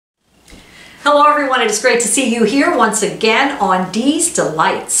Hello everyone, it is great to see you here once again on Dee's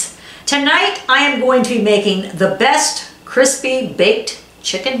Delights. Tonight I am going to be making the best crispy baked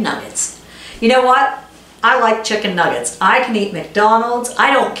chicken nuggets. You know what? I like chicken nuggets. I can eat McDonald's.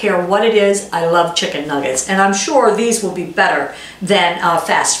 I don't care what it is. I love chicken nuggets. And I'm sure these will be better than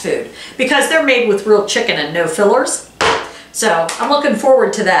fast food because they're made with real chicken and no fillers. So I'm looking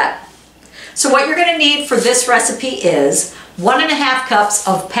forward to that. So what you're going to need for this recipe is 1.5 cups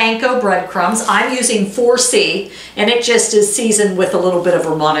of panko breadcrumbs. I'm using 4C and it just is seasoned with a little bit of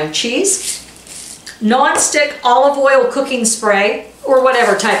Romano cheese. Non-stick olive oil cooking spray or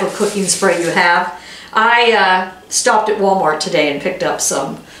whatever type of cooking spray you have. I stopped at Walmart today and picked up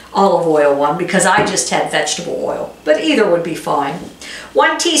some olive oil one because I just had vegetable oil, but either would be fine.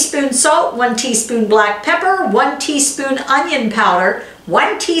 1 teaspoon salt, 1 teaspoon black pepper, 1 teaspoon onion powder,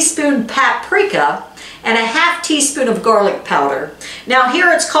 1 teaspoon paprika, and 1/2 teaspoon of garlic powder. Now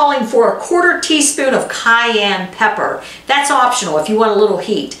here it's calling for 1/4 teaspoon of cayenne pepper. That's optional if you want a little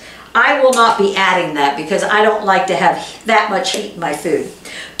heat. I will not be adding that because I don't like to have that much heat in my food.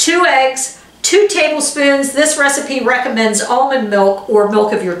 2 eggs, 2 tablespoons. This recipe recommends almond milk or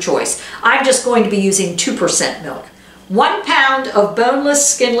milk of your choice. I'm just going to be using 2% milk. 1 pound of boneless,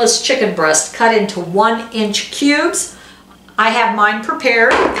 skinless chicken breast cut into 1-inch cubes. I have mine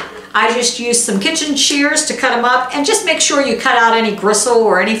prepared. I just used some kitchen shears to cut them up, and just make sure you cut out any gristle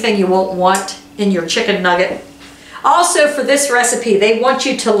or anything you won't want in your chicken nugget. Also for this recipe, they want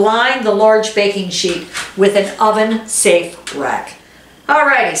you to line the large baking sheet with an oven-safe rack.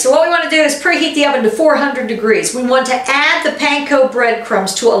 Alrighty, so what we want to do is preheat the oven to 400 degrees. We want to add the panko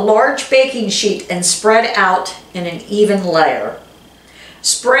breadcrumbs to a large baking sheet and spread out in an even layer.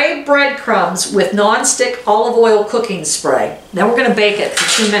 Spray breadcrumbs with non-stick olive oil cooking spray. Then we're going to bake it for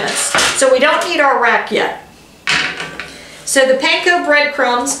 2 minutes. So we don't need our rack yet. So the panko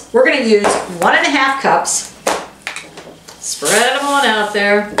breadcrumbs, we're going to use 1.5 cups. Spread them on out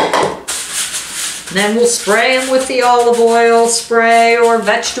there. And then we'll spray them with the olive oil spray or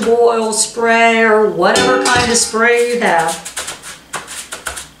vegetable oil spray or whatever kind of spray you have.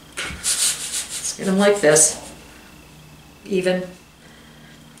 Let's get them like this. Even.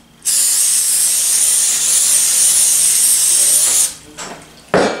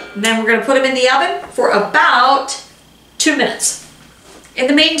 And then we're going to put them in the oven for about 2 minutes. In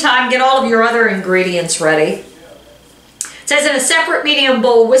the meantime, get all of your other ingredients ready. It says in a separate medium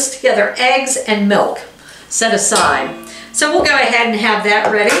bowl, whisk together eggs and milk. Set aside. So we'll go ahead and have that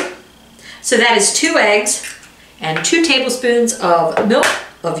ready. So that is 2 eggs and 2 tablespoons of milk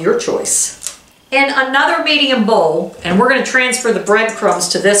of your choice. In another medium bowl, and we're going to transfer the breadcrumbs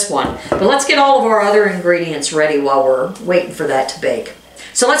to this one, but let's get all of our other ingredients ready while we're waiting for that to bake.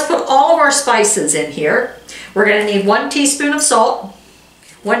 So let's put all of our spices in here. We're going to need 1 teaspoon of salt,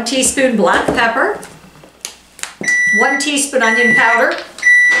 1 teaspoon black pepper, 1 teaspoon onion powder.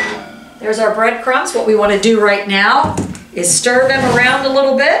 There's our breadcrumbs. What we want to do right now is stir them around a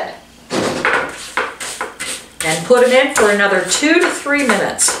little bit and put them in for another 2 to 3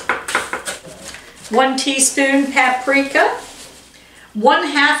 minutes. 1 teaspoon paprika,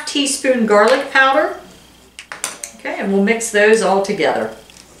 1/2 teaspoon garlic powder. Okay, and we'll mix those all together.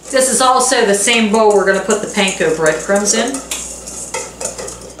 This is also the same bowl we're going to put the panko breadcrumbs in.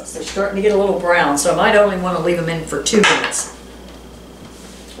 They're starting to get a little brown, so I might only want to leave them in for 2 minutes.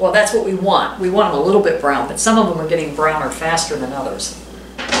 Well, that's what we want. We want them a little bit brown, but some of them are getting browner faster than others.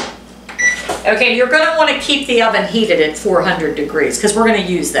 Okay, you're going to want to keep the oven heated at 400 degrees because we're going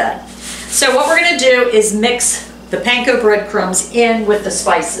to use that. So what we're going to do is mix the panko breadcrumbs in with the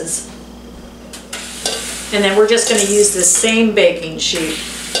spices. And then we're just going to use this same baking sheet.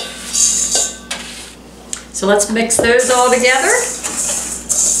 So let's mix those all together.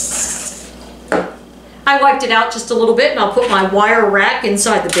 I wiped it out just a little bit and I'll put my wire rack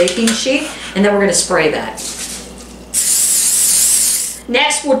inside the baking sheet and then we're going to spray that.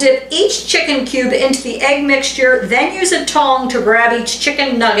 Next we'll dip each chicken cube into the egg mixture, then use a tong to grab each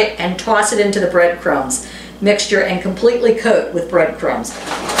chicken nugget and toss it into the breadcrumbs mixture and completely coat with breadcrumbs.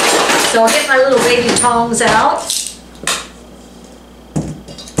 So I'll get my little baby tongs out.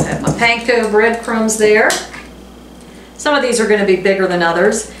 I have my panko breadcrumbs there. Some of these are going to be bigger than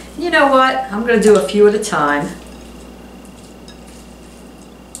others. You know what? I'm going to do a few at a time.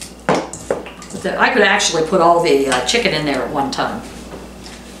 I could actually put all the chicken in there at one time.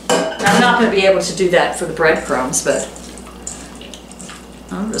 I'm not going to be able to do that for the breadcrumbs, but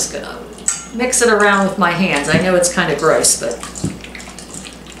I'm just going to mix it around with my hands. I know it's kind of gross, but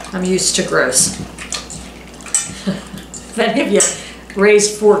I'm used to gross. If any of you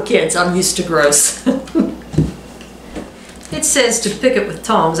raised 4 kids, I'm used to gross. It's says to pick it with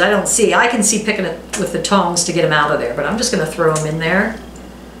tongs. I don't see. I can see picking it with the tongs to get them out of there, but I'm just going to throw them in there.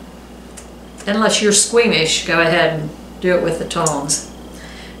 Unless you're squeamish, go ahead and do it with the tongs.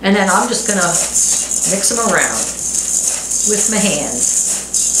 And then I'm just going to mix them around with my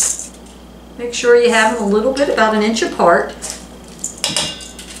hands. Make sure you have them a little bit, about an inch apart.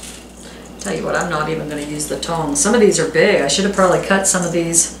 Tell you what, I'm not even going to use the tongs. Some of these are big. I should have probably cut some of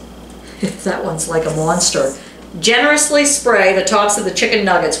these. That one's like a monster. Generously spray the tops of the chicken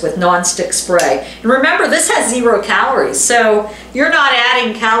nuggets with non-stick spray. And remember, this has 0 calories, so you're not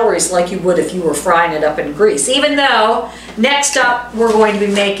adding calories like you would if you were frying it up in grease. Even though, next up, we're going to be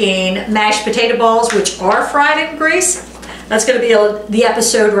making mashed potato balls, which are fried in grease. That's going to be the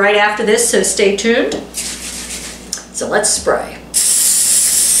episode right after this, so stay tuned. So let's spray.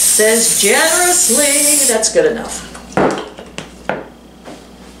 Says generously, that's good enough.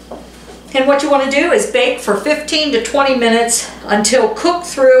 And what you want to do is bake for 15 to 20 minutes until cooked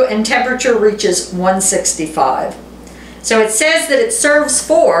through and temperature reaches 165. So it says that it serves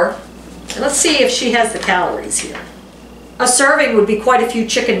 4. Let's see if she has the calories here. A serving would be quite a few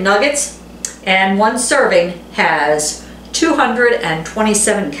chicken nuggets, and 1 serving has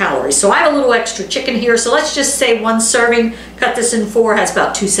 227 calories. So I have a little extra chicken here, so let's just say 1 serving, cut this in 4, has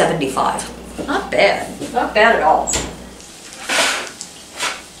about 275. Not bad. Not bad at all.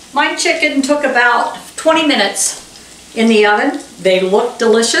 My chicken took about 20 minutes in the oven. They look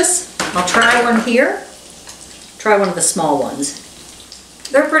delicious. I'll try one here. Try one of the small ones.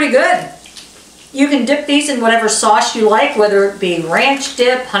 They're pretty good. You can dip these in whatever sauce you like, whether it be ranch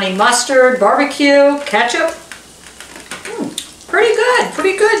dip, honey mustard, barbecue, ketchup.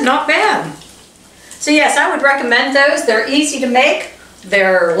 Pretty good, not bad. So yes, I would recommend those. They're easy to make,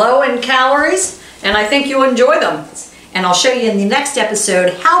 they're low in calories, and I think you'll enjoy them. And I'll show you in the next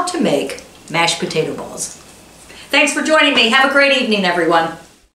episode how to make mashed potato balls. Thanks for joining me. Have a great evening, everyone.